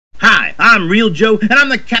Hi, I'm Real Joe, and I'm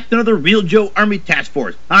the captain of the Real Joe Army Task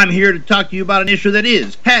Force. I'm here to talk to you about an issue that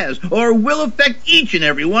is, has, or will affect each and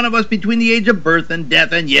every one of us between the age of birth and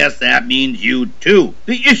death, and yes, that means you too.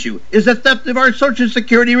 The issue is the theft of our Social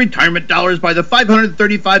Security retirement dollars by the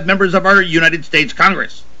 535 members of our United States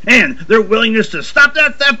Congress, and their willingness to stop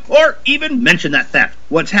that theft or even mention that theft.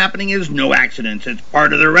 What's happening is no accidents. It's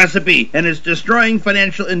part of the recipe, and it's destroying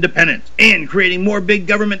financial independence and creating more big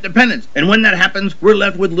government dependence. And when that happens, we're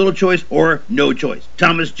left with little choice or no choice.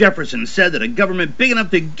 Thomas Jefferson said that a government big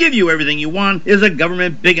enough to give you everything you want is a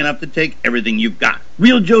government big enough to take everything you've got.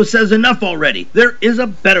 Real Joe says enough already. There is a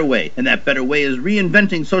better way, and that better way is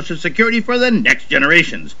reinventing Social Security for the next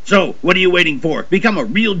generations. So, what are you waiting for? Become a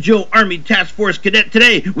Real Joe Army Task Force cadet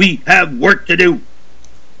today. We have work to do.